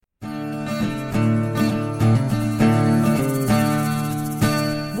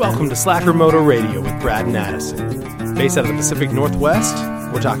Welcome to Slacker Moto Radio with Brad and Addison. Based out of the Pacific Northwest,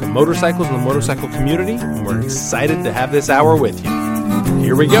 we're talking motorcycles and the motorcycle community, and we're excited to have this hour with you.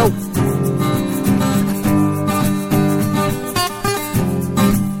 Here we go.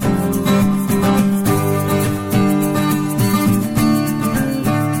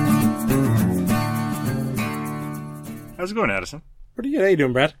 How's it going, Addison? Pretty good. How you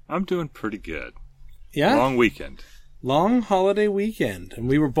doing, Brad? I'm doing pretty good. Yeah? Long weekend. Long holiday weekend. And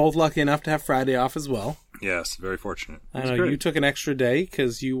we were both lucky enough to have Friday off as well. Yes, very fortunate. I know you took an extra day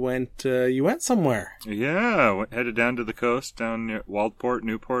because you went somewhere. Yeah, headed down to the coast, down near Waldport,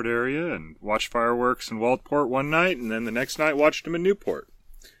 Newport area, and watched fireworks in Waldport one night, and then the next night watched them in Newport.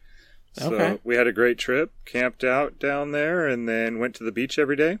 So we had a great trip, camped out down there, and then went to the beach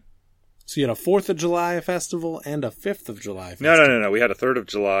every day. So you had a 4th of July festival and a 5th of July festival. No. We had a 3rd of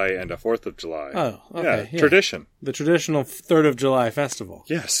July and a 4th of July. Oh, okay. Yeah, tradition. The traditional 3rd of July festival.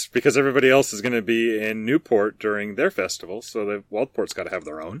 Yes, because everybody else is going to be in Newport during their festival, so the Waldport's got to have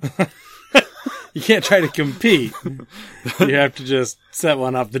their own. You can't try to compete. You have to just set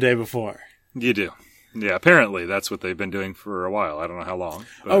one up the day before. You do. Yeah, apparently that's what they've been doing for a while. I don't know how long.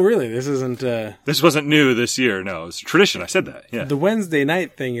 Oh, really? This isn't... This wasn't new this year, no. It's a tradition. I said that, yeah. The Wednesday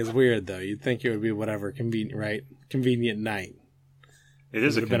night thing is weird, though. You'd think it would be whatever, convenient night. It is a convenient night. It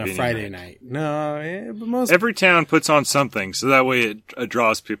would have been a Friday night. No, but every town puts on something, so that way it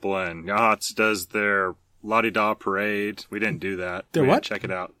draws people in. Yachts does their La-di-da parade. We didn't do that. Their what? Check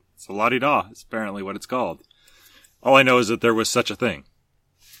it out. It's a La-di-da. It's apparently what it's called. All I know is that there was such a thing.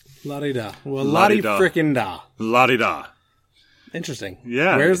 La-di-da. Well, la-di-frickin-da. La-di-da. Interesting.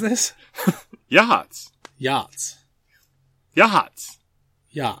 Yeah. Where is this? Yachts. Yachts. Yachts.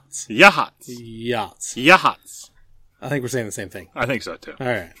 Yachts. Yachts. Yachts. Yachts. I think we're saying the same thing. I think so, too. All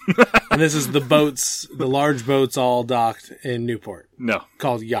right. And this is the boats, the large boats all docked in Newport. No.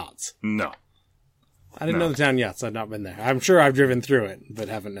 Called yachts. No. I didn't know the town yachts. I've not been there. I'm sure I've driven through it, but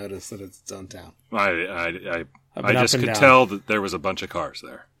haven't noticed that it's its own town. I just could tell that there was a bunch of cars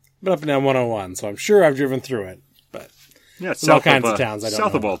there. But up and down 101, so I'm sure I've driven through it. But yeah, there's all kinds of towns I don't know.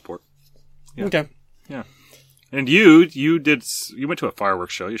 South of Waldport. Yeah. Okay. Yeah. And you went to a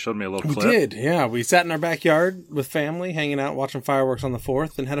fireworks show. You showed me a little clip. We did, yeah. We sat in our backyard with family, hanging out, watching fireworks on the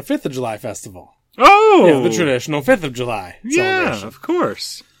 4th, and had a 5th of July festival. Oh! Yeah, the traditional 5th of July celebration. Yeah, of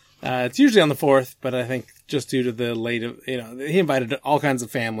course. It's usually on the 4th, but I think just due to the late, he invited all kinds of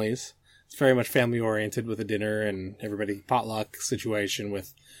families. It's very much family-oriented with a dinner and everybody potluck situation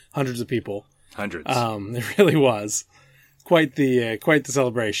with hundreds of people. Hundreds. It really was quite the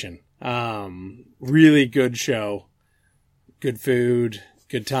celebration. Really good show, good food,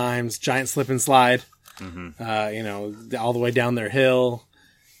 good times, giant slip and slide. Mm-hmm. All the way down their hill.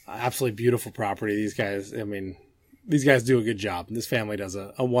 Absolutely beautiful property. These guys do a good job. This family does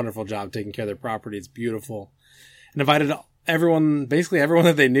a wonderful job taking care of their property. It's beautiful. And invited basically everyone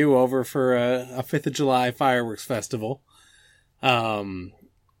that they knew over for a 5th of July fireworks festival.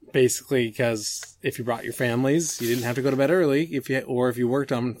 Basically, because if you brought your families, you didn't have to go to bed early. If you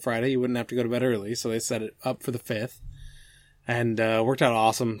worked on Friday, you wouldn't have to go to bed early. So they set it up for the 5th. And worked out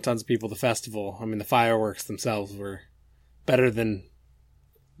awesome. Tons of people at the festival. I mean, the fireworks themselves were better than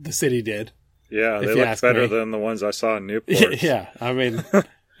the city did. Yeah, they looked better than the ones I saw in Newport. Yeah, I mean,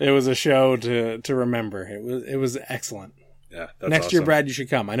 it was a show to remember. It was excellent. Yeah, that's Next year, Brad, you should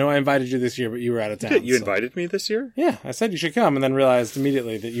come. I know I invited you this year, but you were out of town. You invited me this year? Yeah, I said you should come, and then realized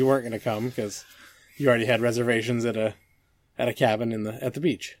immediately that you weren't going to come because you already had reservations at a cabin at the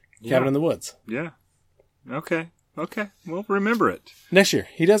beach, cabin in the woods. Yeah. Okay. Well, remember it next year.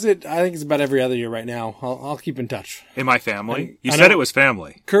 He does it. I think it's about every other year right now. I'll keep in touch. In my family, you said it was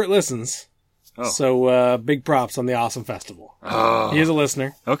family. Kurt listens. Oh. So, big props on the awesome festival. Oh. He is a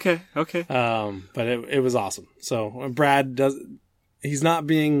listener. Okay. But it was awesome. So, Brad he's not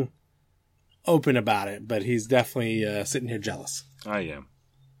being open about it, but he's definitely sitting here jealous. I am.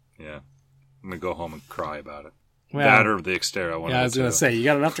 Yeah. I'm going to go home and cry about it. Well, that or the Xterra one. Yeah, I was going to say, you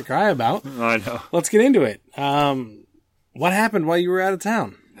got enough to cry about. I know. Let's get into it. What happened while you were out of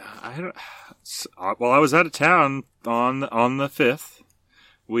town? Well, I was out of town on the 5th.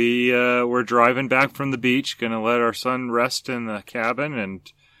 We were driving back from the beach, going to let our son rest in the cabin,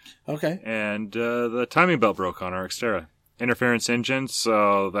 and the timing belt broke on our Xterra. Interference engine,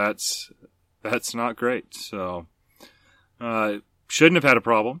 so that's not great. So shouldn't have had a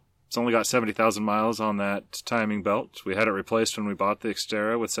problem. It's only got 70,000 miles on that timing belt. We had it replaced when we bought the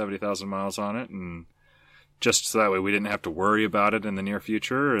Xterra with 70,000 miles on it, and just so that way we didn't have to worry about it in the near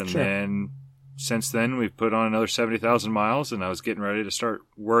future. And then since then, we've put on another 70,000 miles, and I was getting ready to start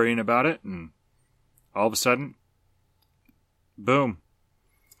worrying about it, and all of a sudden, boom.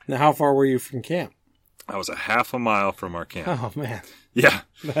 Now, how far were you from camp? I was a half a mile from our camp. Oh, man. Yeah.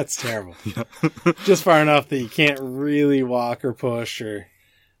 That's terrible. Yeah. Just far enough that you can't really walk or push, or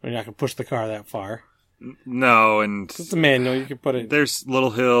you're not going to push the car that far. No, and it's a manual. You can put it. There's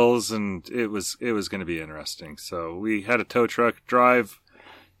little hills, and it was going to be interesting. So we had a tow truck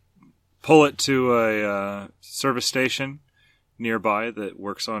pull it to a service station nearby that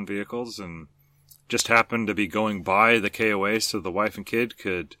works on vehicles, and just happened to be going by the KOA, so the wife and kid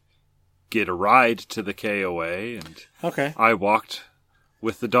could get a ride to the KOA, and okay, I walked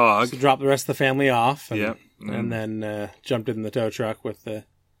with the dog. So dropped the rest of the family off, and, yep, and then jumped in the tow truck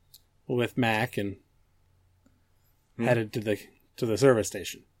with Mac and headed to the service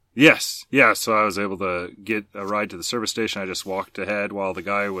station. Yes, yeah. So I was able to get a ride to the service station. I just walked ahead while the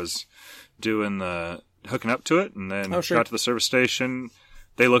guy was doing the hooking up to it, and then got to the service station.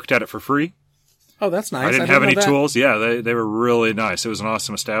 They looked at it for free. Oh, that's nice. I didn't have any tools. Yeah, they were really nice. It was an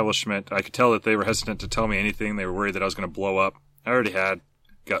awesome establishment. I could tell that they were hesitant to tell me anything. They were worried that I was going to blow up. I already had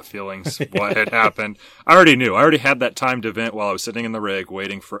gut feelings what had happened. I already knew. I already had that timed event while I was sitting in the rig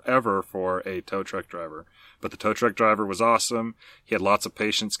waiting forever for a tow truck driver. But the tow truck driver was awesome. He had lots of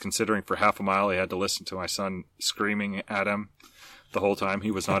patience, considering for half a mile he had to listen to my son screaming at him the whole time.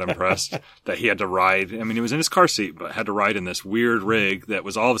 He was not impressed that he had to ride. I mean, he was in his car seat, but had to ride in this weird rig that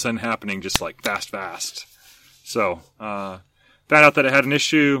was all of a sudden happening just like fast. So, found out that it had an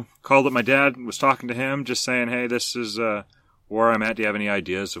issue, called up my dad, was talking to him, just saying, hey, this is where I'm at. Do you have any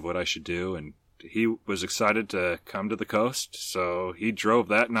ideas of what I should do? And he was excited to come to the coast. So he drove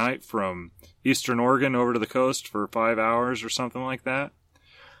that night from Eastern Oregon over to the coast for 5 hours or something like that.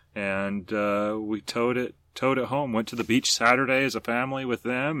 And we towed it home, went to the beach Saturday as a family with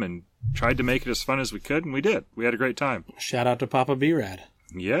them, and tried to make it as fun as we could, and we did. We had a great time. Shout out to Papa B-Rad.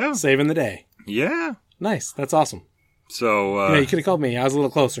 Yeah. Saving the day. Yeah. Nice. That's awesome. So, you could have called me. I was a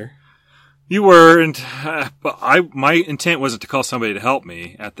little closer. You were, but my intent wasn't to call somebody to help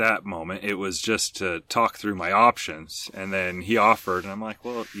me at that moment. It was just to talk through my options. And then he offered, and I'm like,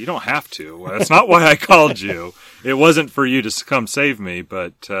 well, you don't have to. Well, that's not why I called you. It wasn't for you to come save me,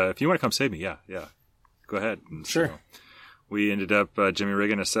 but if you want to come save me, yeah. Go ahead. And sure. So we ended up, Jimmy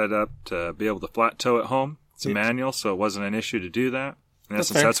rigging a setup to be able to flat tow it home. It's a manual, so it wasn't an issue to do that. In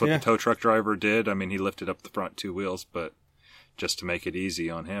essence, that's what the tow truck driver did. I mean, he lifted up the front two wheels, but just to make it easy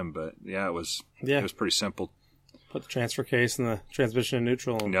on him. But yeah, it was pretty simple. Put the transfer case in the transmission in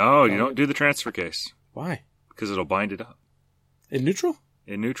neutral. No, you don't do the transfer case. Why? Because it'll bind it up. In neutral?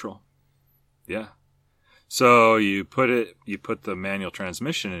 In neutral. Yeah. So you put the manual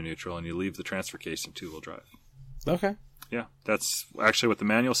transmission in neutral, and you leave the transfer case in two-wheel drive. Okay. Yeah, that's actually what the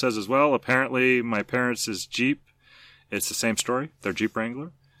manual says as well. Apparently, my parents' Jeep, it's the same story. Their Jeep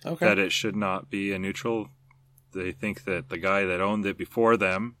Wrangler. Okay. That it should not be a neutral. They think that the guy that owned it before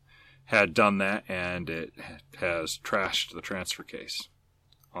them had done that, and it has trashed the transfer case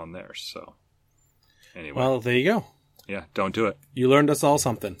on theirs. So, anyway. Well, there you go. Yeah, don't do it. You learned us all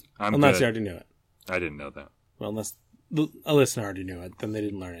something. Unless good. you already knew it. I didn't know that. Well, unless a listener already knew it, then they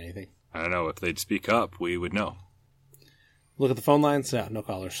didn't learn anything. I don't know. If they'd speak up, we would know. Look at the phone lines. No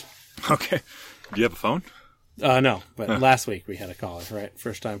callers. Okay. Do you have a phone? No, but last week we had a caller, right?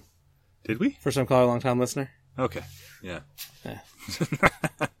 First time. Did we? First time caller, long time listener. Okay. Yeah.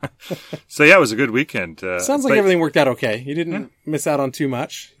 So yeah, it was a good weekend. Sounds like everything worked out okay. You didn't miss out on too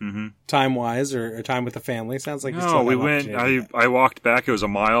much, time-wise, or time with the family. Sounds like you still we went. I walked back. It was a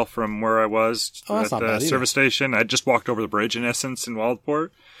mile from where I was at the service station. I just walked over the bridge, in essence, in Waldport,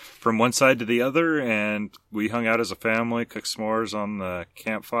 from one side to the other, and we hung out as a family, cooked s'mores on the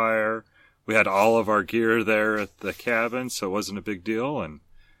campfire. We had all of our gear there at the cabin, so it wasn't a big deal, and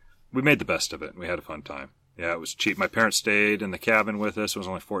we made the best of it. We had a fun time. Yeah, it was cheap. My parents stayed in the cabin with us. It was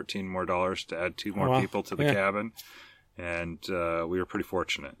only $14 more to add 2 more people to the cabin. And we were pretty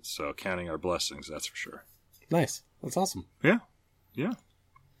fortunate. So counting our blessings, that's for sure. Nice. That's awesome. Yeah. Yeah.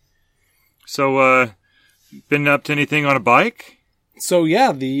 So, been up to anything on a bike? So,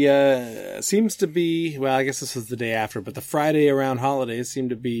 yeah, the seems to be, well, I guess this was the day after, but the Friday around holidays seem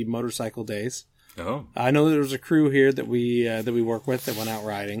to be motorcycle days. Oh. I know there was a crew here that we work with that went out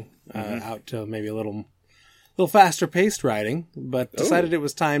riding, out to maybe a little faster paced riding, but decided it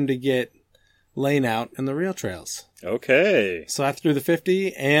was time to get Lane out in the rail trails. Okay. So I threw the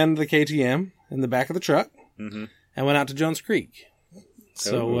 50 and the KTM in the back of the truck and went out to Jones Creek.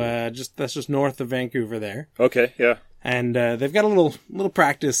 So that's just north of Vancouver there. Okay, yeah. And they've got a little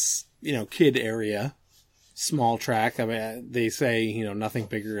practice, kid area, small track. I mean, they say, nothing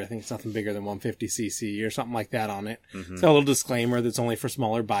bigger. I think it's nothing bigger than 150cc or something like that on it. It's got a little disclaimer that's only for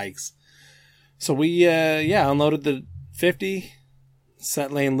smaller bikes. So we, unloaded the 50,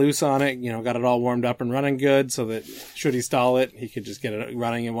 set lane loose on it, got it all warmed up and running good so that should he stall it, he could just get it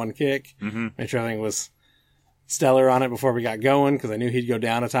running in one kick. Mm-hmm. Make sure everything was stellar on it before we got going, because I knew he'd go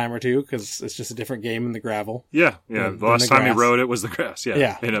down a time or two, because it's just a different game in the gravel. Yeah. The last time he rode it was the grass.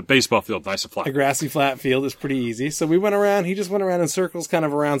 Yeah. In a baseball field, nice and flat. A grassy flat field is pretty easy. So we went around. He just went around in circles, kind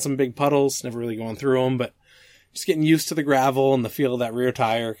of around some big puddles, never really going through them, but just getting used to the gravel and the feel of that rear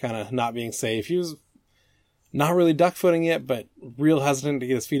tire kind of not being safe. He was not really duck footing it, but real hesitant to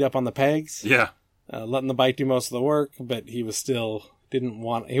get his feet up on the pegs. Yeah. Letting the bike do most of the work, but he was still he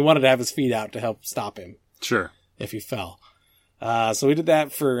wanted to have his feet out to help stop him. Sure. If he fell. So we did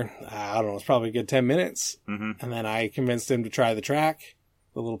that for, I don't know, it was probably a good 10 minutes. Mm-hmm. And then I convinced him to try the track,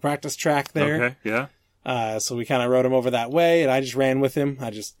 the little practice track there. Okay, yeah. So we kind of rode him over that way, and I just ran with him. I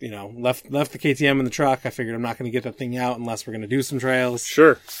just, left the KTM in the truck. I figured I'm not going to get that thing out unless we're going to do some trails.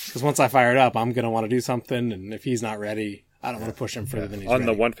 Sure. Because once I fire it up, I'm going to want to do something, and if he's not ready, I don't want to push him further than he's ready. On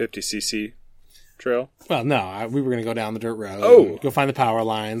the 150cc trail? Well, no, we were going to go down the dirt road. Oh. Go find the power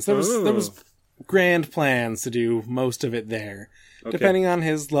lines. There was grand plans to do most of it there, depending on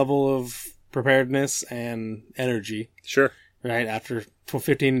his level of preparedness and energy. Sure. Right after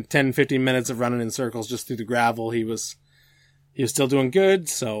 15 minutes of running in circles just through the gravel, he was still doing good.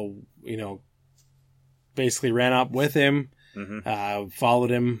 So, basically ran up with him, followed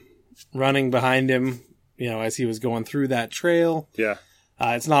him, running behind him, as he was going through that trail. Yeah.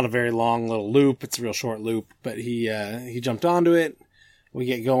 It's not a very long little loop. It's a real short loop, but he jumped onto it. We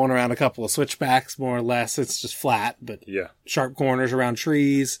get going around a couple of switchbacks, more or less. It's just flat, but sharp corners around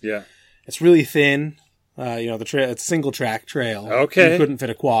trees. Yeah. It's really thin. The trail, it's a single track trail. Okay. He couldn't fit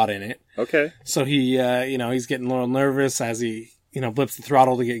a quad in it. Okay. So he, he's getting a little nervous as he, blips the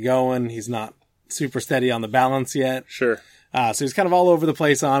throttle to get going. He's not super steady on the balance yet. Sure. So he's kind of all over the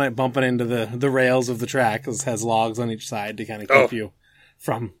place on it, bumping into the rails of the track, because it has logs on each side to kind of keep you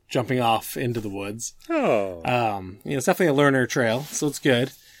from jumping off into the woods. Oh. It's definitely a learner trail, so it's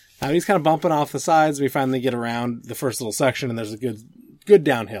good. He's kind of bumping off the sides. We finally get around the first little section, and there's a good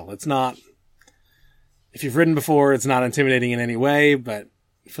downhill. It's not, if you've ridden before, it's not intimidating in any way, but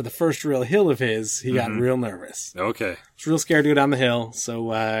for the first real hill of his, he got real nervous. Okay. He's real scared to go down the hill, so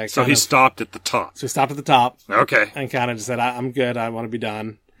he stopped at the top. So he stopped at the top. Okay. And kind of just said, I'm good, I want to be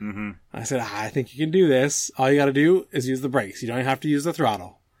done. Mm-hmm. I said, I think you can do this. All you got to do is use the brakes. You don't have to use the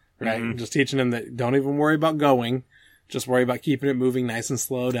throttle, right? Mm-hmm. Just teaching him that don't even worry about going. Just worry about keeping it moving nice and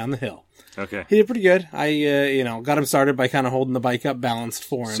slow down the hill. Okay. He did pretty good. I, got him started by kind of holding the bike up balanced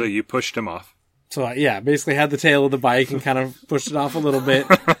for him. So you pushed him off. So basically had the tail of the bike and kind of pushed it off a little bit.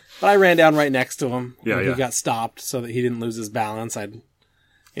 But I ran down right next to him. Yeah. He got stopped so that he didn't lose his balance.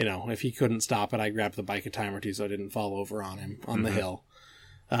 If he couldn't stop it, I grabbed the bike a time or two so I didn't fall over on him on the hill.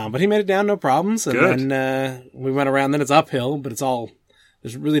 But he made it down, no problems. And then we went around. Then it's uphill, but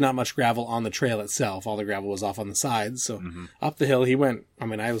there's really not much gravel on the trail itself. All the gravel was off on the sides. So up the hill he went.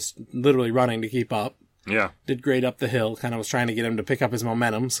 I was literally running to keep up. Yeah. Did great up the hill. Kind of was trying to get him to pick up his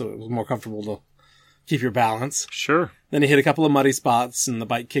momentum so it was more comfortable to keep your balance. Sure. Then he hit a couple of muddy spots and the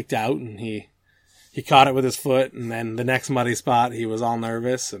bike kicked out and he caught it with his foot. And then the next muddy spot, he was all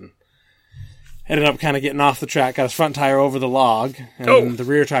nervous and ended up kind of getting off the track, got his front tire over the log, and the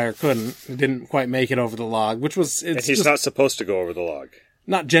rear tire couldn't. It didn't quite make it over the log, which was... And he's not supposed to go over the log.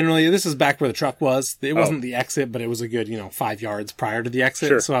 Not generally. This is back where the truck was. It wasn't the exit, but it was a good, 5 yards prior to the exit.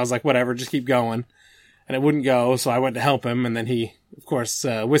 Sure. So I was like, whatever, just keep going. And it wouldn't go, so I went to help him, and then he, of course,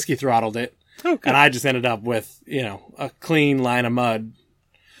 whiskey throttled it. Okay. And I just ended up with, a clean line of mud.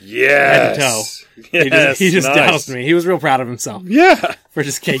 Yes. Head to toe. Yes, he just nice. doused me. He was real proud of himself. Yeah. For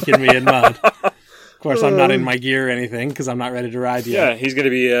just caking me in mud. Of course, I'm not in my gear or anything because I'm not ready to ride yet. Yeah, he's going to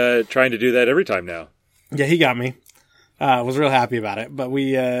be trying to do that every time now. Yeah, he got me. Was real happy about it. But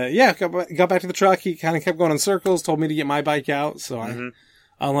we, got back to the truck. He kind of kept going in circles, told me to get my bike out. So I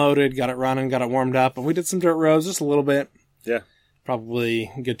unloaded, got it running, got it warmed up. And we did some dirt roads, just a little bit. Yeah.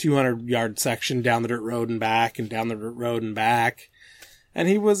 Probably a good 200-yard section down the dirt road and back and down the dirt road and back. And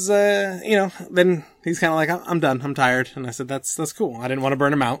he was, then he's kind of like, I'm done. I'm tired. And I said, that's cool. I didn't want to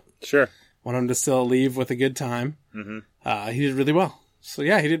burn him out. Sure. Want him to still leave with a good time. Mm-hmm. He did really well. So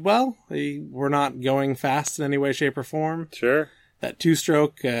yeah, he did well. We're not going fast in any way, shape, or form. Sure. That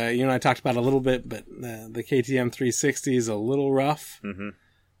two-stroke, I talked about it a little bit, but the KTM 360 is a little rough.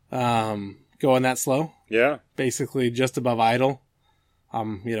 Mm-hmm. Going that slow. Yeah. Basically just above idle.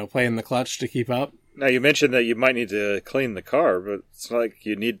 Playing the clutch to keep up. Now, you mentioned that you might need to clean the car, but it's not like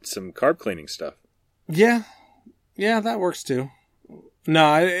you need some carb cleaning stuff. Yeah. Yeah, that works too.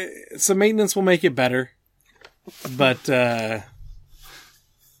 No, some maintenance will make it better. But,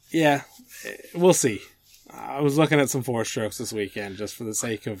 yeah, we'll see. I was looking at some 4-strokes this weekend just for the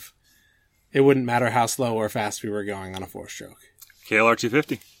sake of it wouldn't matter how slow or fast we were going on a 4-stroke. KLR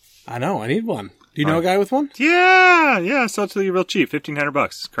 250. I know. I need one. Do you know a guy with one? Yeah. Yeah. Sell it to you real cheap.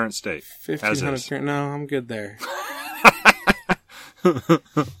 $1,500 current state. $1,500. No, I'm good there.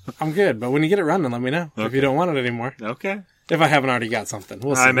 I'm good. But when you get it running, let me know if you don't want it anymore. Okay. If I haven't already got something.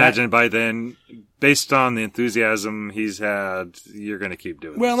 We'll see. I imagine by then, based on the enthusiasm he's had, you're going to keep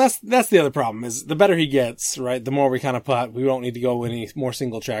doing Well, that's the other problem is the better he gets, right? The more we kind of plot, we won't need to go any more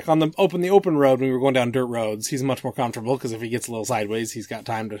single track. On the open road, when we were going down dirt roads, he's much more comfortable because if he gets a little sideways, he's got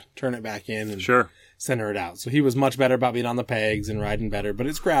time to turn it back in and center it out. So he was much better about being on the pegs and riding better, but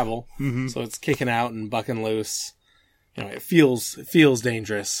it's gravel. Mm-hmm. So it's kicking out and bucking loose. You know, it feels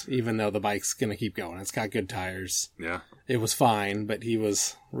dangerous, even though the bike's going to keep going. It's got good tires. Yeah. It was fine, but he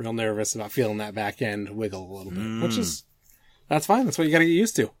was real nervous about feeling that back end wiggle a little bit, which is, that's fine. That's what you got to get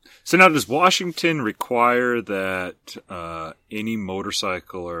used to. So now does Washington require that any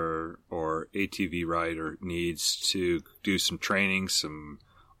motorcycle or ATV rider needs to do some training, some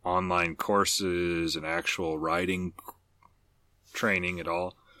online courses, and actual riding training at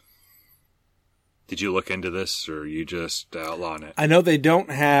all? Did you look into this, or are you just outlawing it? I know they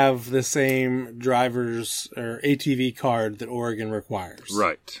don't have the same driver's or ATV card that Oregon requires.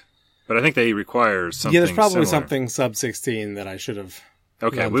 Right. But I think they require something Yeah, there's probably similar. something sub 16 that I should have.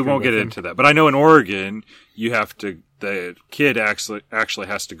 Okay, we won't get into that. But I know in Oregon, the kid actually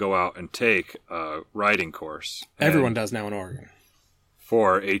has to go out and take a riding course. Everyone does now in Oregon.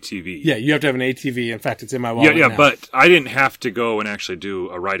 For ATV. Yeah, you have to have an ATV. In fact, it's in my wallet now. But I didn't have to go and actually do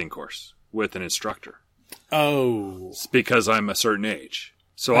a riding course with an instructor. Oh. It's because I'm a certain age.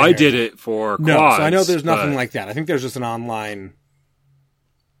 So I did it for quads. No, so I know there's nothing like that. I think there's just an online,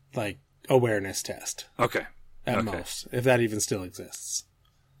 awareness test. Okay. At most, if that even still exists.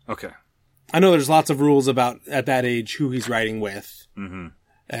 Okay. I know there's lots of rules about, at that age, who he's riding with. Mm-hmm.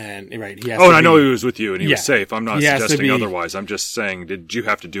 And, right, he has and I know he was with you and he was safe. I'm not suggesting be, otherwise. I'm just saying, did you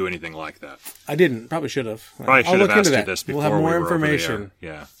have to do anything like that? I didn't. Probably should have. Probably should have asked you this before. We'll have more we were information. Over the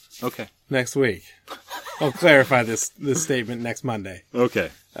air. Yeah. Okay. Next week. I'll clarify this statement next Monday. Okay.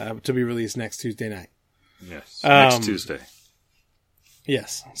 To be released next Tuesday night. Yes. Next Tuesday.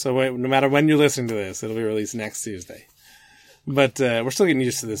 Yes. So no matter when you're listening to this, it'll be released next Tuesday. But we're still getting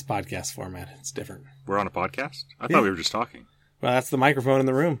used to this podcast format. It's different. We're on a podcast? I thought we were just talking. Well, that's the microphone in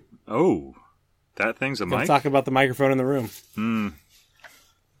the room. Oh. That thing's a mic? Let's talk about the microphone in the room. Hmm.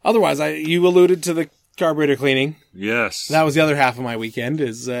 Otherwise, you alluded to the carburetor cleaning. Yes. That was the other half of my weekend,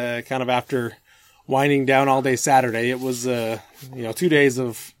 is kind of after winding down all day Saturday. It was, 2 days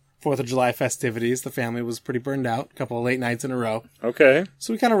of 4th of July festivities. The family was pretty burned out. A couple of late nights in a row. Okay.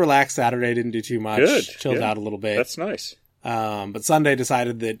 So we kind of relaxed Saturday, didn't do too much. Good. Chilled out a little bit. That's nice. But Sunday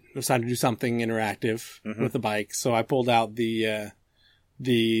decided that it was time to do something interactive with the bike. So I pulled out the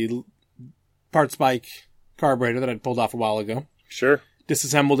parts bike carburetor that I'd pulled off a while ago. Sure.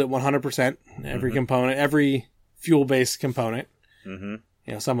 Disassembled it 100%. Every component, every fuel-based component.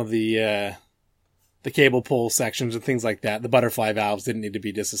 Mm-hmm. Some of the cable pull sections and things like that. The butterfly valves didn't need to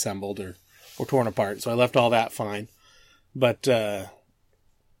be disassembled or torn apart. So I left all that fine. But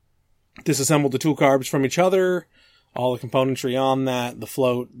disassembled the tool carbs from each other. All the componentry on that, the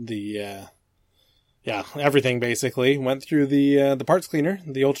float, everything basically. Went through the parts cleaner,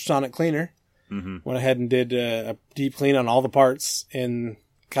 the ultrasonic cleaner. Mm-hmm. Went ahead and did a deep clean on all the parts in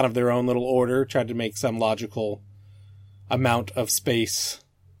kind of their own little order. Tried to make some logical amount of space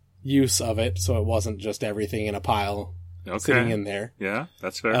use of it, so it wasn't just everything in a pile sitting in there. Yeah,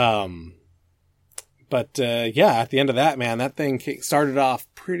 that's fair. But at the end of that, man, that thing started off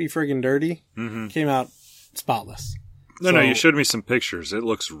pretty friggin' dirty. Mm-hmm. Came out spotless. No, you showed me some pictures. It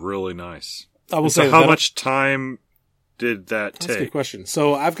looks really nice. I will say, how much time did that take? That's a good question.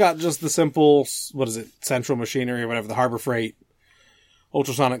 So I've got just the simple, Central Machinery or whatever, the Harbor Freight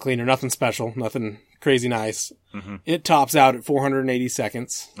ultrasonic cleaner. Nothing special, nothing crazy nice. Mm-hmm. It tops out at 480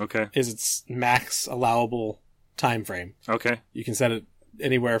 seconds. Okay. Is its max allowable time frame. Okay. You can set it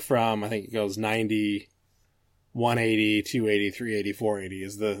anywhere from, I think it goes 90, 180, 280, 380, 480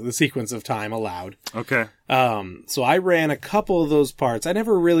 is the sequence of time allowed. Okay. So I ran a couple of those parts. I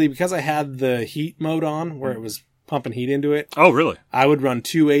never really, because I had the heat mode on where it was pumping heat into it. Oh, really? I would run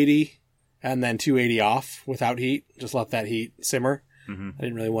 280 and then 280 off without heat. Just let that heat simmer. Mm-hmm. I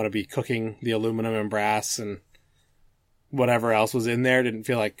didn't really want to be cooking the aluminum and brass and whatever else was in there. Didn't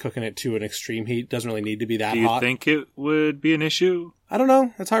feel like cooking it to an extreme heat. Doesn't really need to be that hot. Do you think it would be an issue? I don't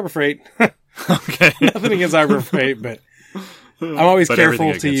know. It's Harbor Freight. Okay. Nothing against Harbor Freight, but I'm always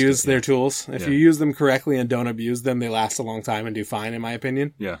careful to use their tools. If you use them correctly and don't abuse them, they last a long time and do fine, in my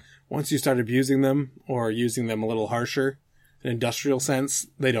opinion. Yeah. Once you start abusing them or using them a little harsher, in an industrial sense,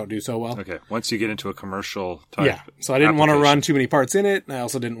 they don't do so well. Okay. Once you get into a commercial type. Yeah. So I didn't want to run too many parts in it. And I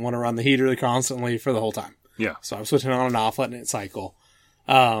also didn't want to run the heater constantly for the whole time. Yeah. So I'm switching on and off, letting it cycle.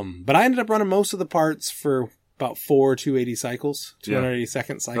 But I ended up running most of the parts for about 4 280 cycles, 280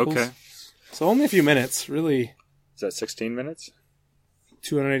 second cycles. Okay. So only a few minutes, really. Is that 16 minutes?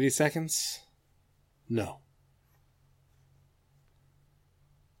 280 seconds? No.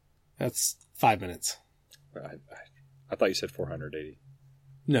 That's 5 minutes. I thought you said 480.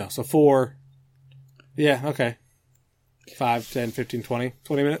 No, so 4. Yeah, okay. 5, 10, 15, 20.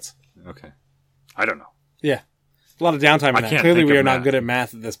 20 minutes? Okay. I don't know. Yeah. A lot of downtime in that. Clearly we are not good at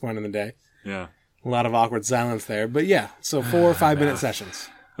math at this point in the day. Yeah. A lot of awkward silence there. But yeah, so 4 or 5 minute sessions.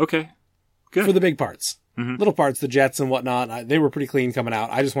 Okay. Good. For the big parts. Mm-hmm. Little parts, the jets and whatnot, they were pretty clean coming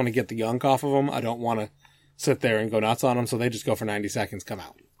out. I just want to get the gunk off of them. I don't want to sit there and go nuts on them, so they just go for 90 seconds, come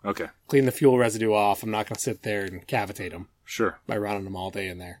out. Okay. Clean the fuel residue off. I'm not going to sit there and cavitate them. Sure. By running them all day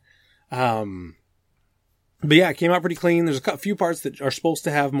in there. But yeah, it came out pretty clean. There's a few parts that are supposed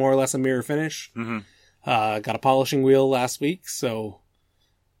to have more or less a mirror finish. Mm-hmm. Got a polishing wheel last week, so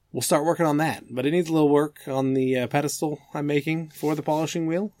we'll start working on that. But it needs a little work on the pedestal I'm making for the polishing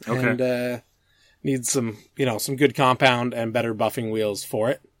wheel. Okay. And needs some good compound and better buffing wheels for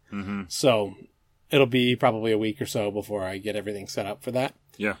it. Mm-hmm. So it'll be probably a week or so before I get everything set up for that.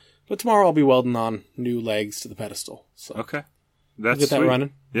 Yeah. But tomorrow I'll be welding on new legs to the pedestal. So okay. That's get that sweet.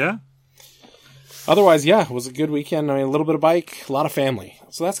 running. Yeah. Otherwise, yeah, it was a good weekend. I mean, a little bit of bike, a lot of family.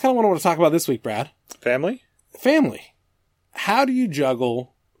 So that's kind of what I want to talk about this week, Brad. Family? Family. How do you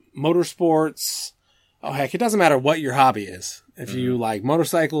juggle motorsports? Oh, heck, it doesn't matter what your hobby is. If you like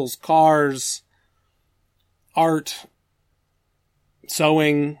motorcycles, cars, art,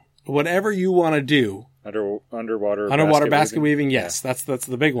 sewing, whatever you want to do. Underwater basket weaving, yes. Yeah. That's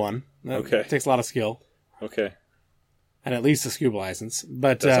the big one. That takes a lot of skill. Okay. And at least a scuba license.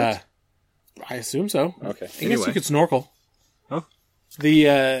 But I assume so. Okay. I guess you could snorkel. Oh.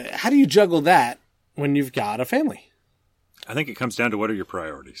 How do you juggle that when you've got a family? I think it comes down to what are your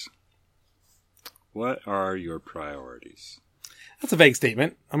priorities? What are your priorities? That's a vague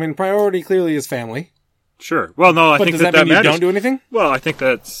statement. I mean, priority clearly is family. Sure. Well, no, I think does that mean you don't do anything? Well, I think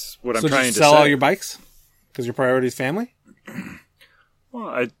that's what I'm trying to say. So sell all your bikes? Because your priority is family? Well,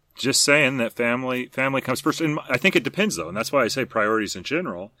 I'm just saying that family comes first. And I think it depends, though. And that's why I say priorities in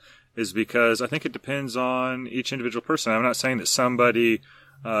general, is because I think it depends on each individual person. I'm not saying that somebody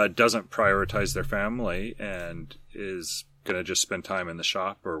doesn't prioritize their family and is going to just spend time in the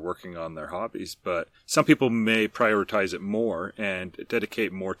shop or working on their hobbies. But some people may prioritize it more and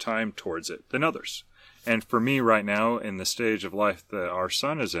dedicate more time towards it than others. And for me right now, in the stage of life that our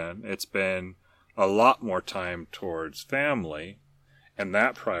son is in, it's been a lot more time towards family and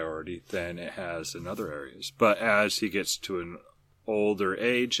that priority than it has in other areas. But as he gets to an older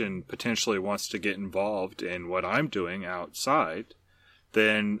age and potentially wants to get involved in what I'm doing outside,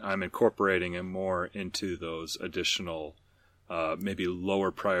 then I'm incorporating him more into those additional, maybe lower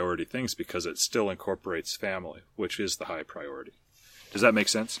priority things because it still incorporates family, which is the high priority. Does that make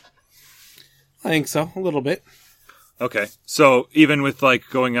sense? I think so, a little bit. Okay. So even with like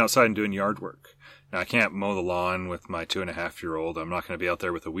going outside and doing yard work, now I can't mow the lawn with my 2.5-year-old. I'm not going to be out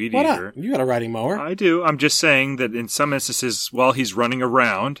there with a weed eater. You got a riding mower. I do. I'm just saying that in some instances, while he's running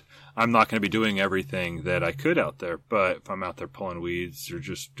around, I'm not going to be doing everything that I could out there. But if I'm out there pulling weeds or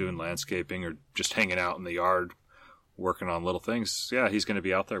just doing landscaping or just hanging out in the yard working on little things, yeah, he's going to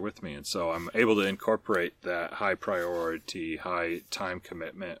be out there with me. And so I'm able to incorporate that high priority, high time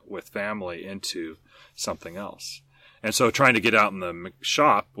commitment with family into something else. And so trying to get out in the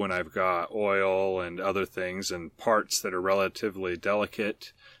shop when I've got oil and other things and parts that are relatively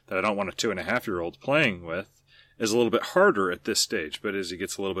delicate that I don't want a 2.5-year-old playing with is a little bit harder at this stage. But as he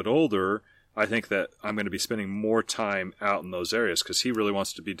gets a little bit older, I think that I'm going to be spending more time out in those areas because he really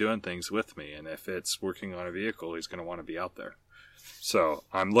wants to be doing things with me. And if it's working on a vehicle, he's going to want to be out there. So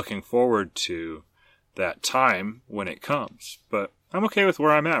I'm looking forward to that time when it comes. But I'm okay with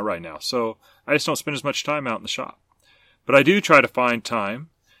where I'm at right now. So I just don't spend as much time out in the shop. But I do try to find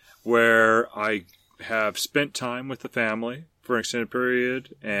time where I have spent time with the family for an extended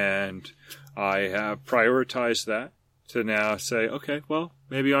period, and I have prioritized that to now say, okay, well,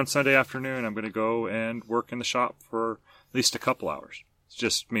 maybe on Sunday afternoon I'm going to go and work in the shop for at least a couple hours. It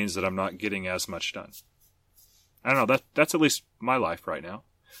just means that I'm not getting as much done. I don't know, that's at least my life right now.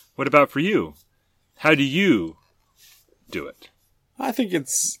 What about for you? How do you do it? I think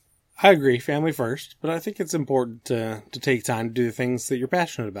it's I agree, family first, but I think it's important to take time to do the things that you're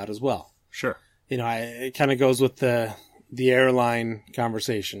passionate about as well. Sure. You know, it kind of goes with the airline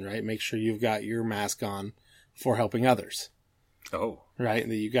conversation, right? Make sure you've got your mask on before helping others. Oh. Right?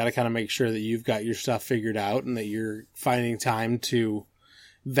 That you've got to kind of make sure that you've got your stuff figured out and that you're finding time to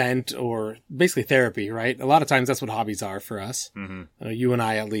vent or basically therapy, right? A lot of times that's what hobbies are for us. Mm-hmm. You and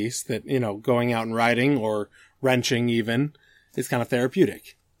I, at least, that, you know, going out and riding or wrenching even is kind of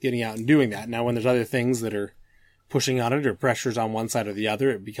therapeutic. Getting out and doing that. Now, when there's other things that are pushing on it or pressures on one side or the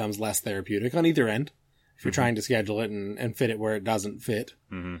other, it becomes less therapeutic on either end. If you're trying to schedule it and fit it where it doesn't fit,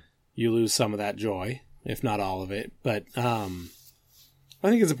 you lose some of that joy, if not all of it. But I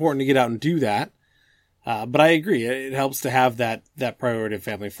think it's important to get out and do that. But I agree. It helps to have that priority of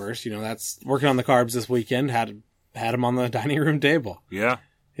family first. You know, that's working on the carbs this weekend, had them on the dining room table. Yeah.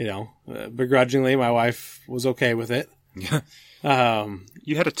 You know, begrudgingly, my wife was okay with it. Yeah.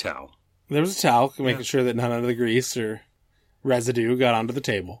 You had a towel. There was a towel, making sure that none of the grease or residue got onto the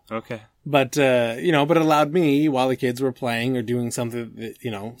table. Okay. But, you know, but it allowed me, while the kids were playing or doing something that, you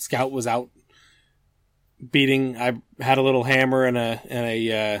know, Scout was out beating. I had a little hammer and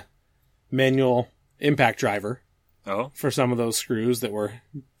a manual impact driver. Oh. For some of those screws that were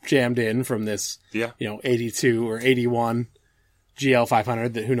jammed in from this, you know, 82 or 81 GL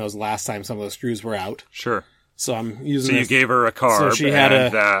 500 that who knows last time some of those screws were out. Sure. So I'm using. So you gave her a carb. So she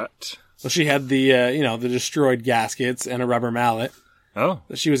had that. Well, she had the you know, the destroyed gaskets and a rubber mallet. Oh.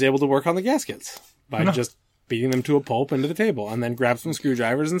 That she was able to work on the gaskets by just beating them to a pulp into the table, and then grabbed some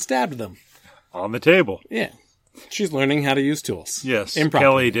screwdrivers and stabbed them on the table. Yeah, she's learning how to use tools. Yes. Improperly.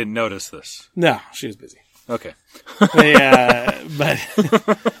 Kelly didn't notice this. No, she was busy. Okay.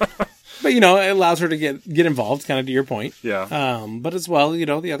 But you know, it allows her to get involved, kind of to your point. Yeah. But as well, you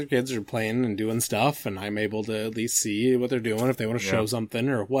know, the other kids are playing and doing stuff, and I'm able to at least see what they're doing. If they want to show something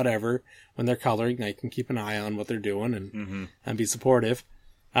or whatever, when they're coloring, I can keep an eye on what they're doing and be supportive.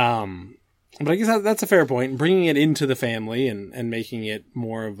 But I guess that's a fair point. Bringing it into the family and making it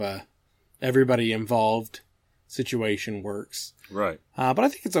more of a everybody involved situation works. Right. But I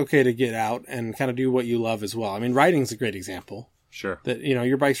think it's okay to get out and kind of do what you love as well. I mean, riding's a great example. Sure. That, you know,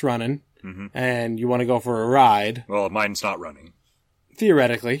 your bike's running and you want to go for a ride. Well, mine's not running.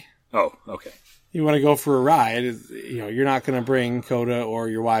 Theoretically. Oh, okay. You want to go for a ride, you know, you're not going to bring Coda or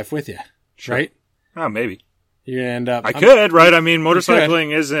your wife with you. Sure. Right? Oh, maybe. You're going to end up... I could, right? I mean,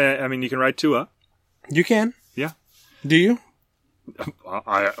 motorcycling is... I mean, you can ride two up. You can? Yeah. Do you?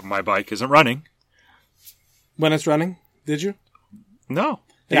 My bike isn't running. When it's running? Did you? No.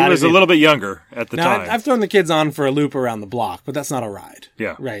 He was a little bit younger at the time. I've thrown the kids on for a loop around the block, but that's not a ride.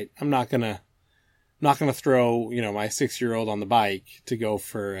 Yeah. Right. I'm not gonna throw, you know, my 6-year-old on the bike to go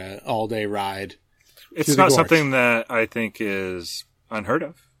for an all-day ride. It's not something that I think is unheard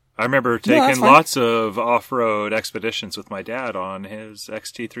of. I remember taking lots of off-road expeditions with my dad on his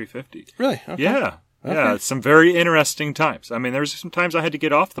XT350. Really? Okay. Yeah. Okay. Yeah, some very interesting times. I mean, there was some times I had to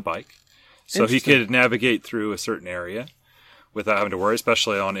get off the bike so he could navigate through a certain area without having to worry,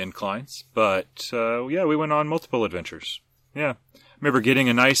 especially on inclines. But, yeah, we went on multiple adventures. Yeah. I remember getting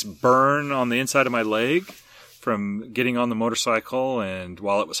a nice burn on the inside of my leg from getting on the motorcycle and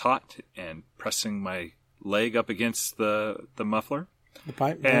while it was hot and pressing my leg up against the muffler. The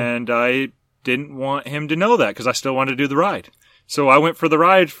pipe? And I didn't want him to know that because I still wanted to do the ride. So I went for the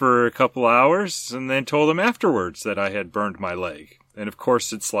ride for a couple hours and then told him afterwards that I had burned my leg. And of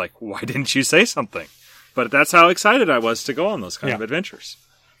course it's like, why didn't you say something? But that's how excited I was to go on those kind of adventures.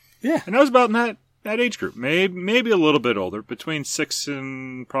 Yeah. And I was about in that age group, maybe a little bit older, between 6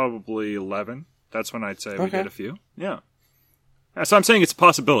 and probably 11. That's when I'd say we did a few. Yeah. So I'm saying it's a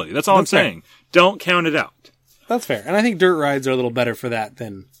possibility. That's all I'm saying. Don't count it out. That's fair. And I think dirt rides are a little better for that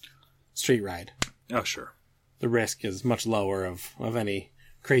than street ride. Oh, sure. The risk is much lower of any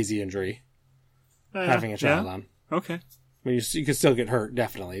crazy injury having a child on. Okay. I mean, you could still get hurt,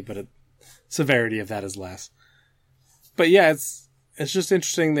 definitely, but severity of that is less. But yeah, it's just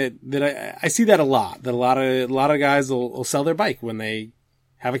interesting that I see that a lot. That a lot of guys will sell their bike when they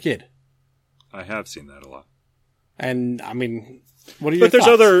have a kid. I have seen that a lot. And I mean, what are your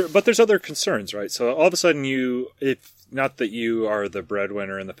thoughts? But there's other concerns, right? So all of a sudden if not that you are the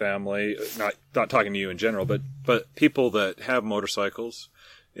breadwinner in the family, not talking to you in general, but people that have motorcycles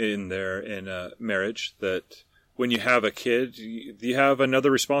in a marriage, that when you have a kid, you have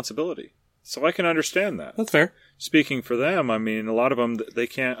another responsibility. So I can understand that. That's fair. Speaking for them, I mean, a lot of them, they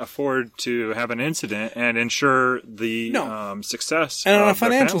can't afford to have an incident and ensure the success and of on a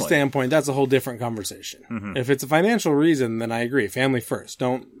financial family. Standpoint, that's a whole different conversation. Mm-hmm. If it's a financial reason, then I agree. Family first.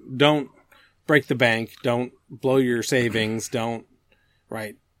 Don't break the bank. Don't blow your savings. Don't,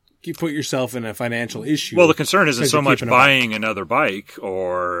 you put yourself in a financial issue. Well, the concern isn't so much buying another bike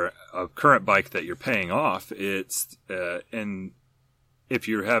or a current bike that you're paying off. It's and if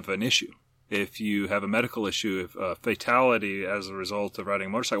you have an issue, if you have a medical issue, if a fatality as a result of riding a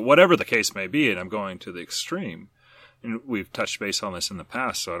motorcycle, whatever the case may be, and I'm going to the extreme, and we've touched base on this in the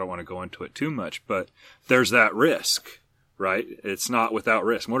past, so I don't want to go into it too much, but there's that risk, right? It's not without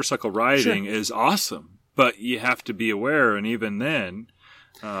risk. Motorcycle riding is awesome, but you have to be aware, and even then,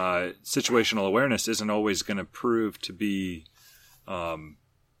 situational awareness isn't always going to prove to be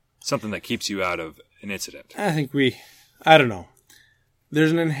something that keeps you out of an incident. I don't know.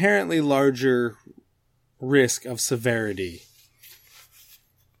 There's an inherently larger risk of severity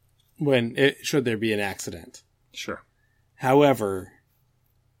should there be an accident. Sure. However,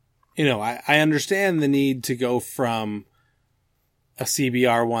 I understand the need to go from a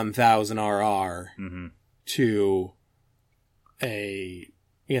CBR 1000 RR to a,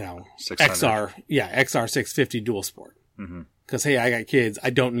 XR 650 dual sport. Because, hey, I got kids. I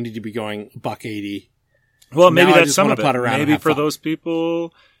don't need to be going $180. Well, maybe that's some of it. Maybe for those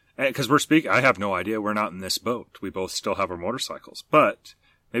people, because I have no idea. We're not in this boat. We both still have our motorcycles. But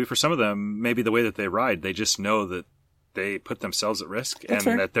maybe for some of them, maybe the way that they ride, they just know that they put themselves at risk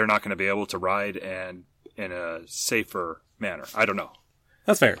that they're not going to be able to ride in a safer manner. I don't know.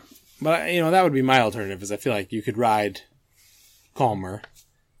 That's fair. But, that would be my alternative, is I feel like you could ride calmer,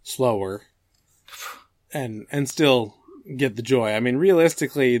 slower, and still get the joy. I mean,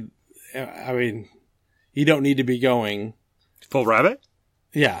 realistically, you don't need to be going full rabbit.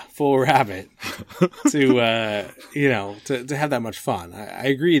 Yeah, full rabbit to have that much fun. I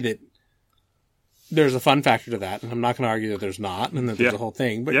agree that there's a fun factor to that, and I'm not going to argue that there's not, and that there's a whole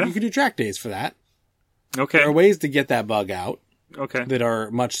thing. But you could do track days for that. Okay, there are ways to get that bug out. Okay, that are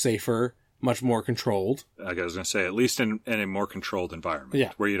much safer, much more controlled. Like I was going to say, at least in a more controlled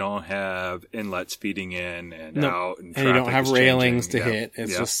environment, where you don't have inlets feeding in and out, and you don't have railings to hit.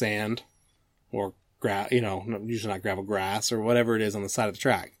 It's just sand or usually not gravel, grass or whatever it is on the side of the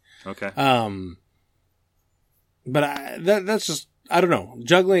track. Okay. But that's just, I don't know.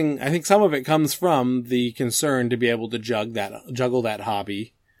 Juggling, I think some of it comes from the concern to be able to juggle that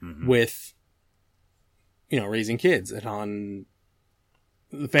hobby with, raising kids and on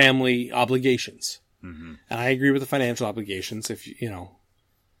the family obligations. And I agree with the financial obligations.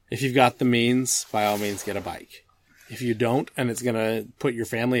 If you've got the means, by all means, get a bike. If you don't, and it's going to put your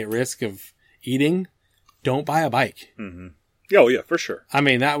family at risk of eating, don't buy a bike. Oh, yeah, for sure. I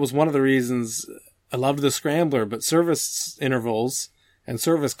mean, that was one of the reasons I loved the Scrambler, but service intervals and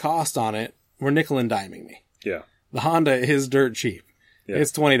service cost on it were nickel and diming me. Yeah. The Honda is dirt cheap. Yeah.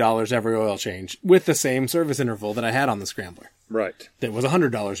 It's $20 every oil change with the same service interval that I had on the Scrambler. Right. That was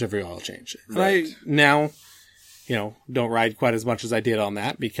 $100 every oil change. Right. And I now, don't ride quite as much as I did on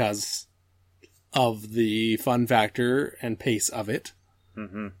that because of the fun factor and pace of it.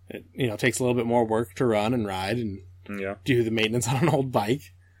 It, takes a little bit more work to run and ride and do the maintenance on an old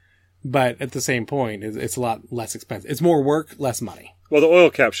bike. But at the same point, it's a lot less expensive. It's more work, less money. Well, the oil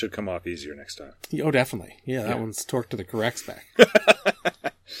cap should come off easier next time. Oh, definitely. Yeah, that one's torqued to the correct spec.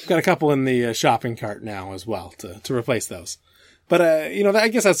 Got a couple in the shopping cart now as well to replace those. But, I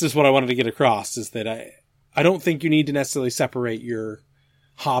guess that's just what I wanted to get across, is that I don't think you need to necessarily separate your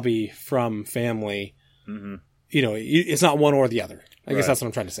hobby from family. It's not one or the other. I guess that's what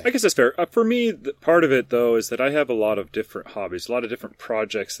I'm trying to say. I guess that's fair. For me, part of it, though, is that I have a lot of different hobbies, a lot of different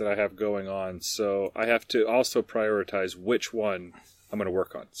projects that I have going on. So I have to also prioritize which one I'm going to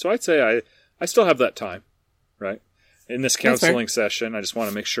work on. So I'd say I still have that time, right? In this counseling session, I just want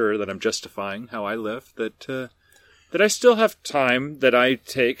to make sure that I'm justifying how I live, that I still have time that I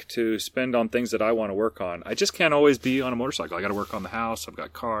take to spend on things that I want to work on. I just can't always be on a motorcycle. I got to work on the house. I've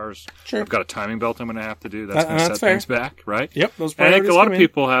got cars. Sure. I've got a timing belt I'm going to have to do. That's going to set things back, right? Yep. Those I think a lot of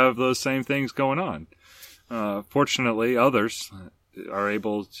people have those same things going on. Fortunately, others are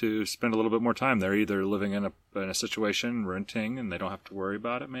able to spend a little bit more time. They're either living in a situation, renting, and they don't have to worry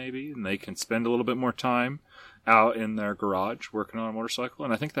about it maybe, and they can spend a little bit more time out in their garage working on a motorcycle,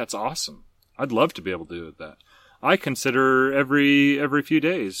 and I think that's awesome. I'd love to be able to do that. I consider every few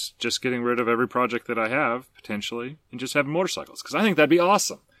days just getting rid of every project that I have, potentially, and just having motorcycles. Because I think that'd be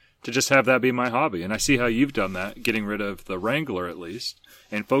awesome to just have that be my hobby. And I see how you've done that, getting rid of the Wrangler at least,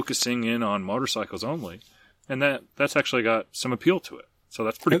 and focusing in on motorcycles only. And that's actually got some appeal to it. So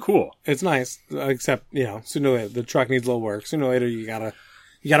that's pretty cool. It's nice, except, sooner or later, the truck needs a little work. Sooner or later, you gotta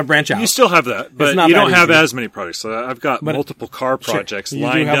branch out. You still have that, but you don't have as many projects. So I've got multiple car projects lined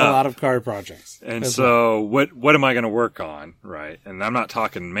up. You do have a lot of car projects. And so what am I going to work on, right? And I'm not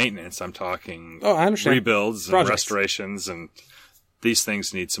talking maintenance. I'm talking rebuilds and restorations and these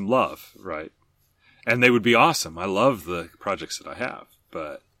things need some love, right? And they would be awesome. I love the projects that I have,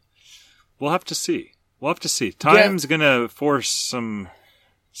 but we'll have to see. We'll have to see. Time's going to force some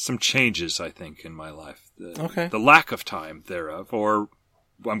changes, I think, in my life. The lack of time thereof, or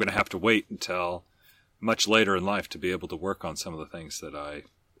I'm going to have to wait until much later in life to be able to work on some of the things that I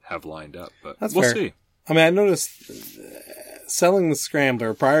have lined up. But we'll see. I mean, I noticed selling the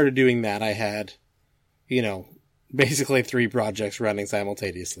Scrambler, prior to doing that, I had, basically 3 projects running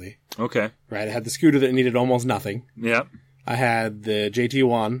simultaneously. Okay. Right? I had the scooter that needed almost nothing. Yeah. I had the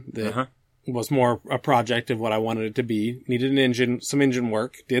JT1 that was more a project of what I wanted it to be. Needed an engine, some engine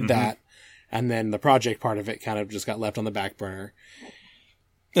work, did that. And then the project part of it kind of just got left on the back burner.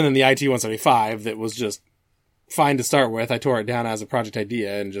 And then the IT-175 that was just fine to start with. I tore it down as a project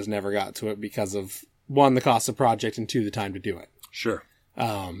idea and just never got to it because of, 1, the cost of project, and 2, the time to do it. Sure.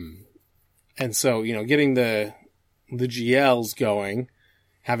 And so, getting the GLs going,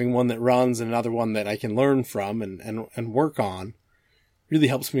 having one that runs and another one that I can learn from and work on really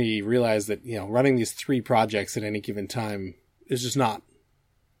helps me realize that, running these 3 projects at any given time is just not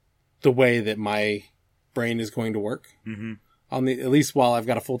the way that my brain is going to work. Mm-hmm. At least while I've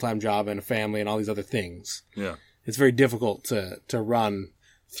got a full-time job and a family and all these other things. Yeah. It's very difficult to run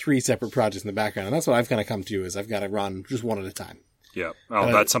 3 separate projects in the background. And that's what I've kind of come to is I've got to run just one at a time. Yeah.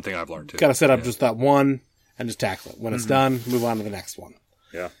 Oh, that's something I've learned too. Got to set up just that one and just tackle it. When it's done, move on to the next one.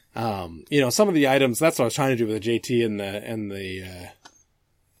 Yeah. Some of the items, that's what I was trying to do with the JT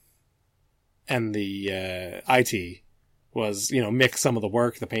and the IT was, mix some of the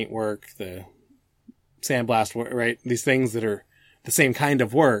work, the paint work, the sandblast work, right? These things that are the same kind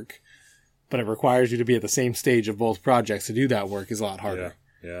of work, but it requires you to be at the same stage of both projects to do that work is a lot harder.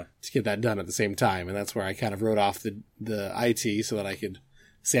 Yeah. To get that done at the same time. And that's where I kind of wrote off the IT so that I could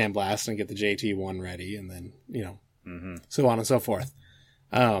sandblast and get the JT one ready and then, so on and so forth.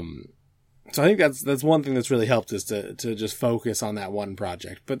 So I think that's one thing that's really helped is to just focus on that one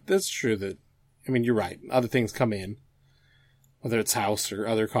project. But that's true that, you're right. Other things come in, whether it's house or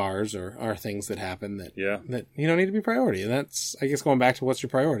other cars or things that happen that need to be priority. And that's, I guess, going back to what's your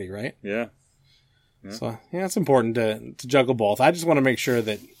priority, right? Yeah. So, it's important to juggle both. I just want to make sure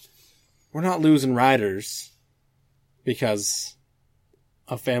that we're not losing riders because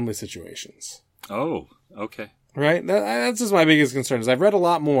of family situations. Oh, okay. Right? That's just my biggest concern is I've read a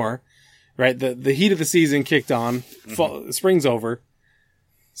lot more, right? The heat of the season kicked on. Spring's over.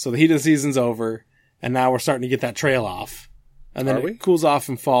 So the heat of the season's over. And now we're starting to get that trail off. And then it cools off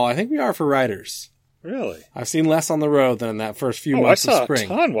in fall. I think we are for riders. Really? I've seen less on the road than in that first few months of spring. I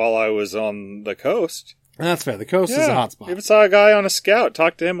saw a ton while I was on the coast. That's fair. The coast is a hot spot. Even saw a guy on a Scout.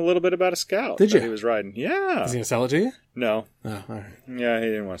 Talked to him a little bit about a Scout. Did you? He was riding. Yeah. Is he going to sell it to you? No. Oh, all right. Yeah, he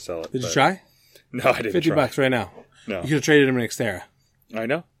didn't want to sell it. Did you try? No, I didn't try. $50 right now. No. You could have traded him an Xterra. I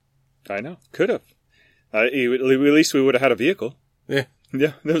know. Could have. At least we would have had a vehicle. Yeah.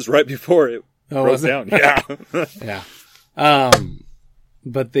 Yeah, that was right before it broke down. Yeah. Yeah.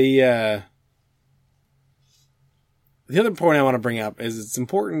 But the other point I want to bring up is it's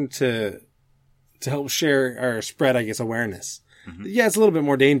important to help share or spread, I guess, awareness. Mm-hmm. Yeah, it's a little bit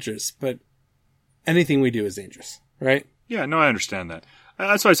more dangerous, but anything we do is dangerous, right? Yeah, no, I understand that.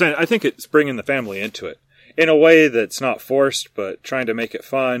 That's why I'm saying I think it's bringing the family into it in a way that's not forced, but trying to make it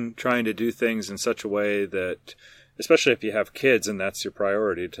fun, trying to do things in such a way that, especially if you have kids and that's your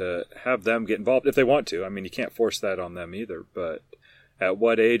priority, to have them get involved if they want to. You can't force that on them either, but at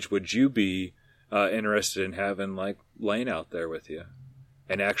what age would you be interested in having Lane out there with you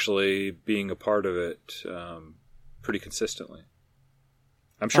and actually being a part of it pretty consistently?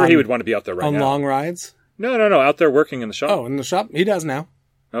 I'm sure he would want to be out there right now. On long rides? No, out there working in the shop. Oh, in the shop? He does now.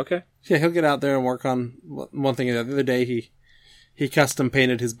 Okay. Yeah, he'll get out there and work on one thing or the other. The other day he custom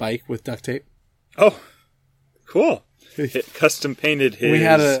painted his bike with duct tape. Oh, cool. Custom painted his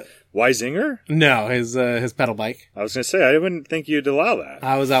Weisinger? No, his pedal bike. I was going to say, I wouldn't think you'd allow that.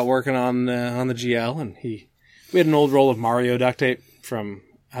 I was out working on the GL, and we had an old roll of Mario duct tape from,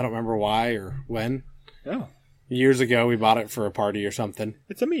 I don't remember why or when. Oh. Years ago, we bought it for a party or something.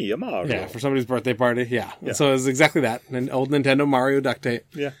 It's a Mario. Yeah, for somebody's birthday party. Yeah. So it was exactly that. An old Nintendo Mario duct tape.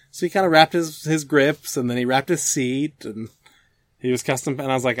 Yeah. So he kind of wrapped his grips, and then he wrapped his seat, and he was custom. And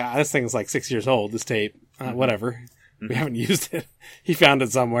I was like, this thing's like 6 years old, this tape. Whatever. Mm-hmm. We haven't used it. He found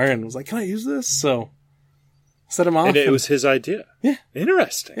it somewhere and was like, can I use this? So set him off. And it was his idea. Yeah.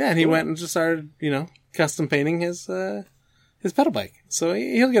 Interesting. Yeah, and he went and just started, custom painting his pedal bike. So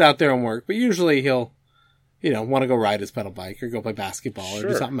he'll get out there and work, but usually he'll, want to go ride his pedal bike or go play basketball or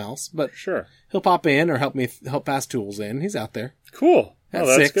do something else. But he'll pop in or help pass tools in. He's out there. Cool. At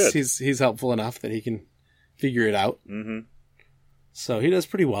that's 6, good. He's helpful enough that he can figure it out. Mm-hmm. So he does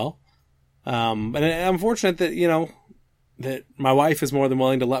pretty well. And I'm fortunate that, that my wife is more than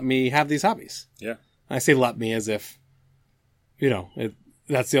willing to let me have these hobbies. Yeah. And I say let me as if,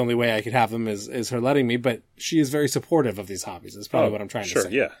 that's the only way I could have them is her letting me, but she is very supportive of these hobbies. That's probably what I'm trying to say. Sure,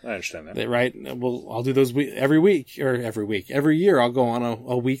 yeah, I understand that. Right? Well, I'll do those every year I'll go on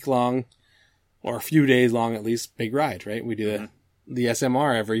a week long or a few days long, at least, big ride, right? We do the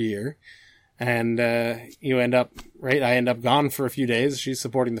SMR every year. And, I end up gone for a few days. She's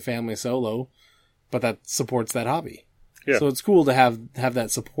supporting the family solo, but that supports that hobby. Yeah. So it's cool to have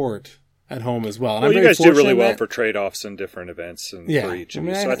that support at home as well. And you guys do really well for trade-offs and different events and for each of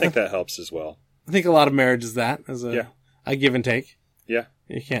you. So I think that helps as well. I think a lot of marriage is that, as a give and take. Yeah.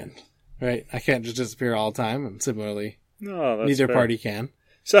 You can't, right? I can't just disappear all the time, and similarly, that's neither fair. party can.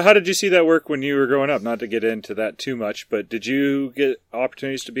 So how did you see that work when you were growing up? Not to get into that too much, but did you get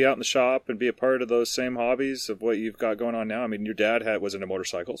opportunities to be out in the shop and be a part of those same hobbies of what you've got going on now? I mean, your dad was into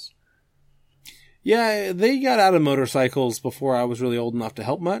motorcycles. Yeah, they got out of motorcycles before I was really old enough to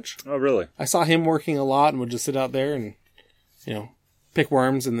help much. Oh, really? I saw him working a lot and would just sit out there and, pick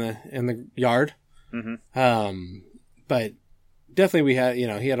worms in the yard. Mm-hmm. But definitely we had,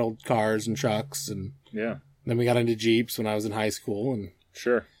 he had old cars and trucks, and then we got into Jeeps when I was in high school, and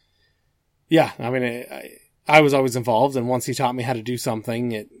sure. Yeah, I mean, I was always involved, and once he taught me how to do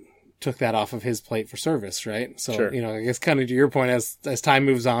something, it took that off of his plate for service, right? So, sure. I guess kind of to your point, as time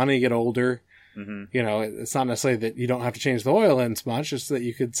moves on and you get older, it's not necessarily that you don't have to change the oil in as much, it's that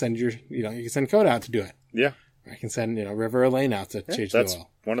you could send you can send Code out to do it. Yeah. I can send, River or Lane out to change the oil. That's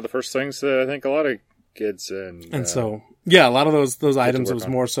one of the first things that I think a lot of kids and so, a lot of those items, it was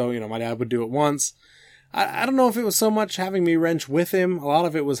more so, my dad would do it once. I don't know if it was so much having me wrench with him. A lot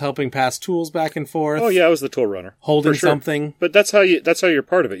of it was helping pass tools back and forth. Oh yeah, I was the tool runner. Holding something. But that's how you're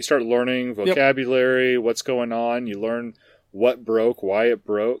part of it. You start learning vocabulary, what's going on. You learn what broke, why it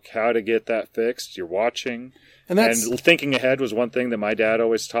broke, how to get that fixed. You're watching. And thinking ahead was one thing that my dad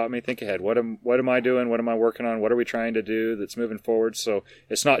always taught me. Think ahead. What am I doing? What am I working on? What are we trying to do that's moving forward? So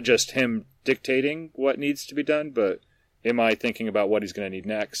it's not just him dictating what needs to be done, but am I thinking about what he's going to need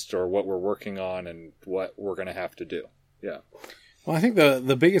next, or what we're working on and what we're going to have to do? Yeah. Well, I think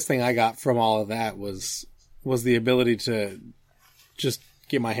the biggest thing I got from all of that was the ability to just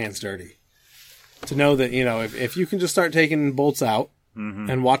get my hands dirty. To know that, if you can just start taking bolts out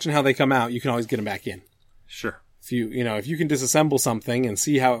and watching how they come out, you can always get them back in. Sure. If you can disassemble something and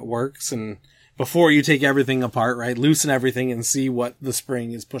see how it works, and before you take everything apart, right, loosen everything and see what the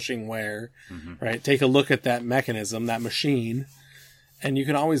spring is pushing where, right, take a look at that mechanism, that machine, and you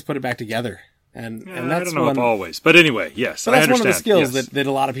can always put it back together. And that's I don't know if always, but anyway, yes, but that's one of the skills that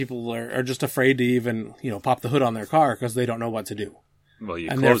a lot of people are just afraid to even, pop the hood on their car because they don't know what to do. Well,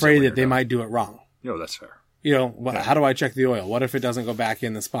 and they're afraid that they might do it wrong. That's fair. How do I check the oil? What if it doesn't go back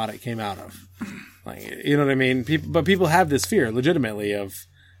in the spot it came out of? You know what I mean? People have this fear legitimately of,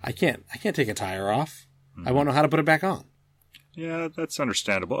 I can't take a tire off. I won't know how to put it back on. Yeah, that's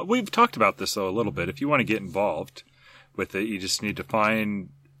understandable. We've talked about this though a little bit. If you want to get involved with it, you just need to find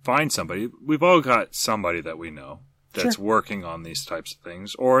somebody. We've all got somebody that we know that's working on these types of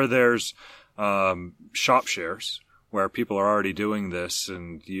things, or there's shop shares where people are already doing this,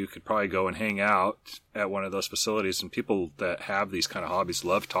 and you could probably go and hang out at one of those facilities, and people that have these kind of hobbies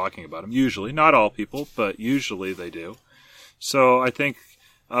love talking about them. Usually, not all people, but usually they do. So I think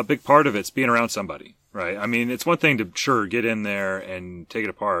a big part of it's being around somebody, right? I mean, it's one thing to get in there and take it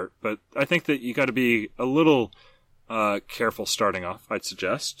apart, but I think that you got to be a little careful starting off, I'd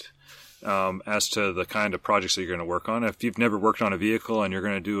suggest, as to the kind of projects that you're going to work on. If you've never worked on a vehicle and you're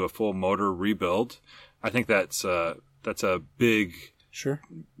going to do a full motor rebuild, I think that's a big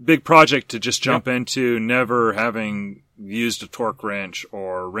project to just jump into, never having used a torque wrench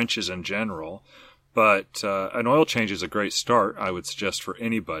or wrenches in general. But an oil change is a great start, I would suggest, for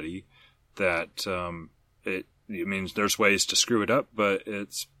anybody. That it means there's ways to screw it up, but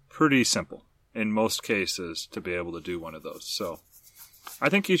it's pretty simple in most cases to be able to do one of those. So I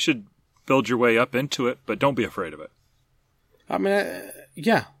think you should build your way up into it, but don't be afraid of it. I mean,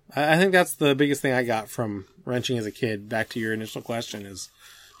 I think that's the biggest thing I got from wrenching as a kid. Back to your initial question, is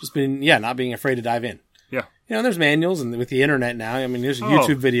just not being afraid to dive in. Yeah. There's manuals, and with the internet now, I mean, there's a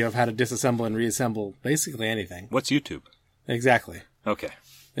YouTube video of how to disassemble and reassemble basically anything. What's YouTube? Exactly. Okay.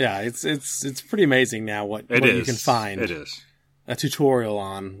 Yeah, it's pretty amazing now what you can find. It is. A tutorial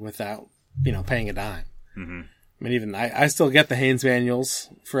on without, paying a dime. Mm-hmm. I mean, even I still get the Haynes manuals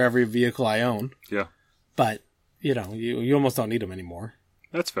for every vehicle I own. Yeah. But, you almost don't need them anymore.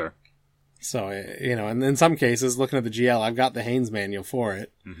 That's fair. So, and in some cases, looking at the GL, I've got the Haynes manual for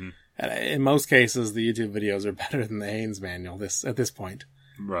it. Mm-hmm. in most cases, the YouTube videos are better than the Haynes manual at this point.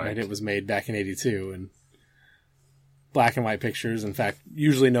 Right. It was made back in 82, and black and white pictures. In fact,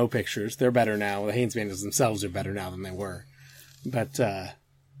 usually no pictures. They're better now. The Haynes manuals themselves are better now than they were. But,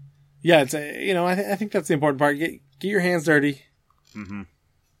 yeah, it's I think that's the important part. Get your hands dirty. Mm-hmm.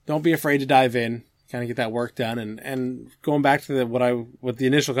 Don't be afraid to dive in. Kind of get that work done. And going back to what the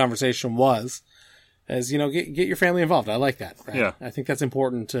initial conversation was, is, get your family involved. I like that. Right? Yeah. I think that's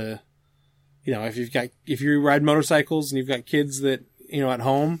important to, if you ride motorcycles and you've got kids that, at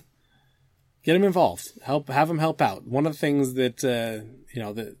home, get them involved. Have them help out. One of the things that,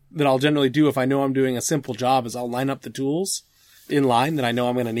 that I'll generally do if I know I'm doing a simple job is I'll line up the tools in line that I know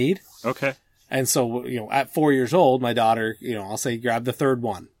I'm going to need. Okay. And so, at 4 years old, my daughter, I'll say, grab the third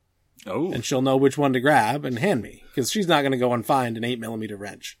one. Oh. And she'll know which one to grab and hand me. Because she's not going to go and find an 8mm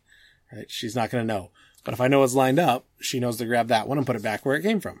wrench. Right? She's not going to know. But if I know it's lined up, she knows to grab that one and put it back where it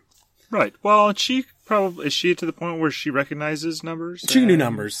came from. Right. Well, is she to the point where she recognizes numbers? She can do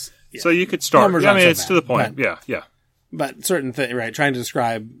numbers. Yeah. So you could start. Numbers it's bad, to the point. But, yeah. But certain things, right? Trying to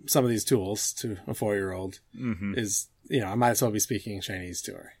describe some of these tools to a 4-year-old is, I might as well be speaking Chinese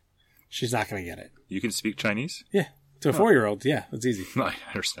to her. She's not going to get it. You can speak Chinese? Yeah. To a 4-year-old, yeah, it's easy. I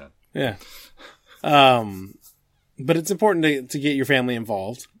understand. Yeah. But it's important to get your family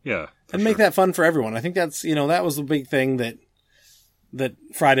involved. Yeah. And make that fun for everyone. I think that's, that was the big thing that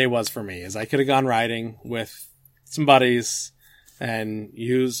Friday was for me, is I could have gone riding with some buddies and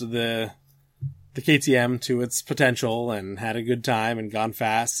used the KTM to its potential and had a good time and gone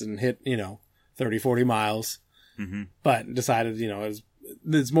fast and hit, 30, 40 miles. Mm-hmm. But decided,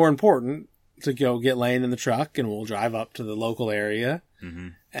 it's more important to go get Lane in the truck and we'll drive up to the local area. Mm-hmm.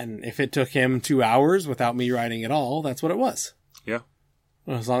 And if it took him 2 hours without me riding at all, that's what it was. Yeah.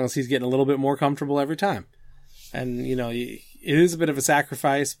 As long as he's getting a little bit more comfortable every time. And, it is a bit of a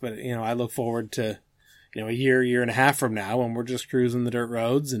sacrifice, but, I look forward to, a year and a half from now when we're just cruising the dirt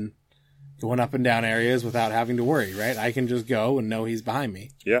roads and going up and down areas without having to worry, right? I can just go and know he's behind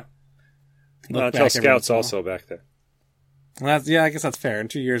me. Yeah. Tell Scout's also back there. Well, I guess that's fair. In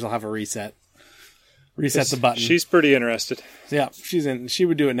 2 years, I'll have a reset. Reset the button. She's pretty interested. Yeah, she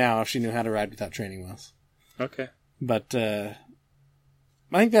would do it now if she knew how to ride without training wheels. Okay. But I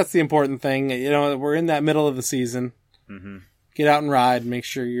think that's the important thing. We're in that middle of the season. Mm-hmm. Get out and ride. Make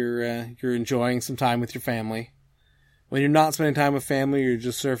sure you're enjoying some time with your family. When you're not spending time with family, you're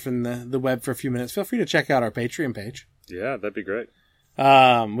just surfing the web for a few minutes, feel free to check out our Patreon page. Yeah, that'd be great.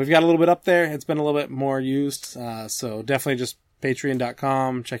 We've got a little bit up there. It's been a little bit more used. So definitely just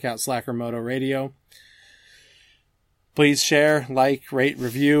patreon.com. Check out Slacker Moto Radio. Please share, like, rate,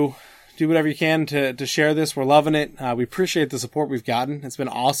 review. Do whatever you can to share this. We're loving it. We appreciate the support we've gotten. It's been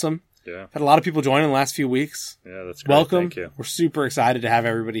awesome. Yeah. Had a lot of people join in the last few weeks. Yeah, that's great. Welcome. Thank you. We're super excited to have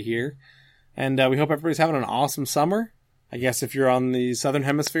everybody here. And we hope everybody's having an awesome summer. I guess if you're on the Southern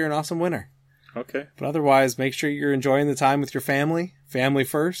Hemisphere, an awesome winter. Okay. But otherwise, make sure you're enjoying the time with your family. Family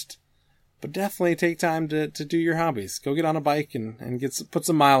first. But definitely take time to do your hobbies. Go get on a bike and put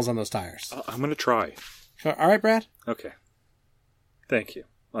some miles on those tires. I'm going to try. All right, Brad? Okay. Thank you.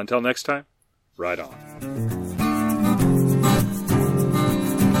 Until next time, ride on.